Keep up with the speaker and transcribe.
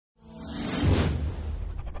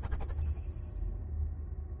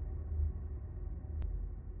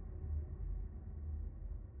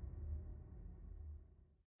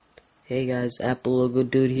Hey guys, Apple Logo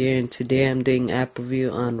Dude here, and today I'm doing app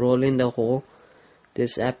review on Rolling the Hole.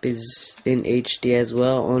 This app is in HD as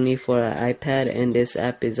well, only for an iPad, and this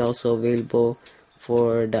app is also available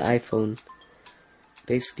for the iPhone.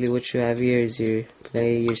 Basically what you have here is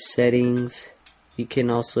your settings. You can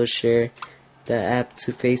also share the app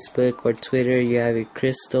to Facebook or Twitter. You have your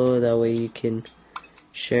crystal, that way you can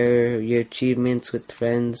share your achievements with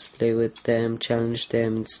friends, play with them, challenge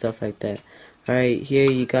them, and stuff like that. Alright, here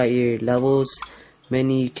you got your levels,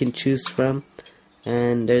 many you can choose from,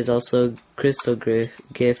 and there's also crystal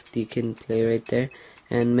gift you can play right there,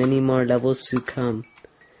 and many more levels to come.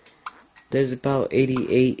 There's about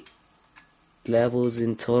 88 levels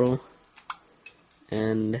in total,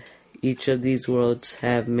 and each of these worlds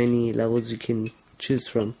have many levels you can choose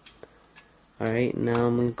from. Alright, now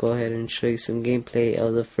I'm going to go ahead and show you some gameplay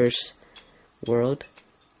of the first world.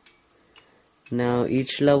 Now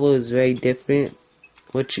each level is very different.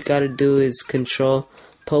 What you gotta do is control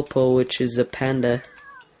PoPo, which is a panda,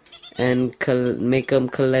 and make them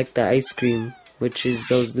collect the ice cream, which is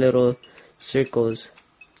those little circles.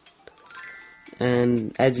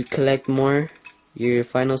 And as you collect more, your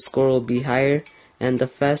final score will be higher, and the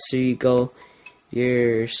faster you go,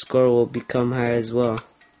 your score will become higher as well.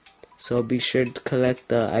 So be sure to collect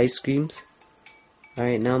the ice creams.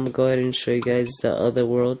 Alright, now I'm gonna go ahead and show you guys the other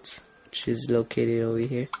worlds, which is located over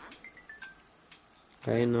here.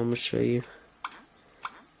 Alright, now I'm gonna show you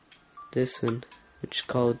this one, which is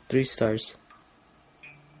called 3 stars.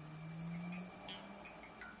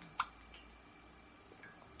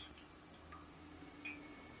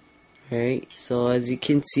 Alright, so as you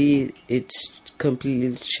can see, it's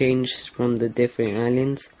completely changed from the different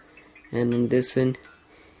islands, and in this one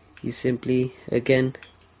you simply again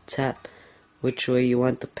tap which way you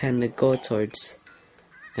want the pen to go towards,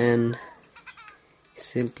 and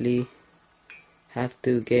simply have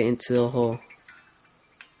to get into the hole.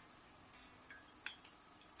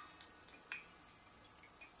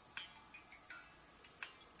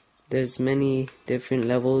 There's many different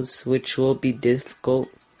levels which will be difficult.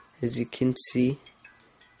 As you can see,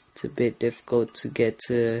 it's a bit difficult to get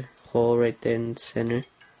to the hole right there in the center.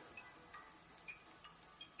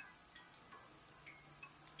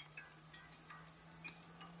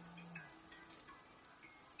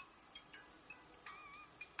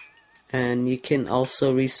 And you can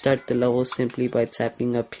also restart the level simply by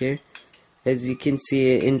tapping up here. As you can see,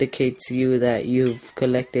 it indicates to you that you've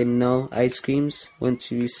collected no ice creams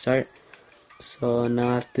once you restart. So now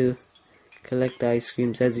I have to collect the ice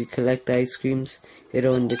creams. As you collect the ice creams,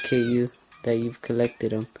 it'll indicate you that you've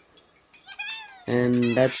collected them.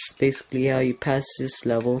 And that's basically how you pass this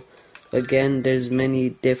level. Again, there's many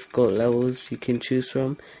difficult levels you can choose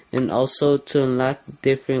from, and also to unlock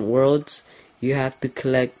different worlds, you have to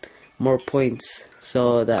collect more points,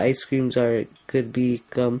 so the ice creams could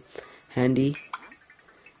become handy.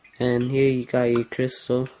 And here you got your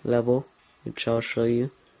crystal level, which I'll show you.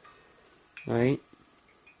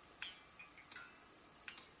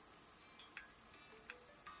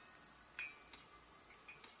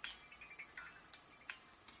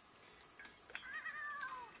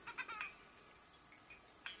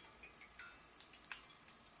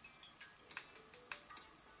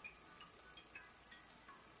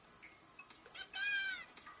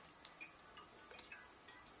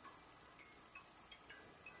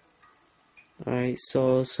 Alright,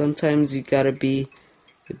 so sometimes you gotta be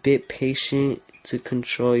a bit patient to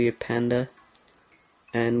control your panda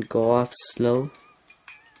and go off slow.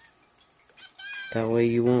 That way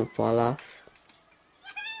you won't fall off.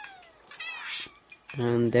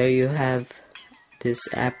 And there you have this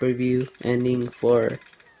app review ending for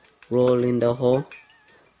Rolling the Hole.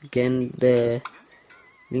 Again, the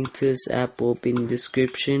link to this app will be in the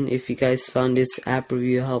description. If you guys found this app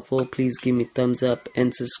review helpful, please give me a thumbs up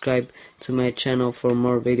and subscribe to my channel for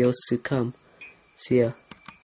more videos to come. See ya.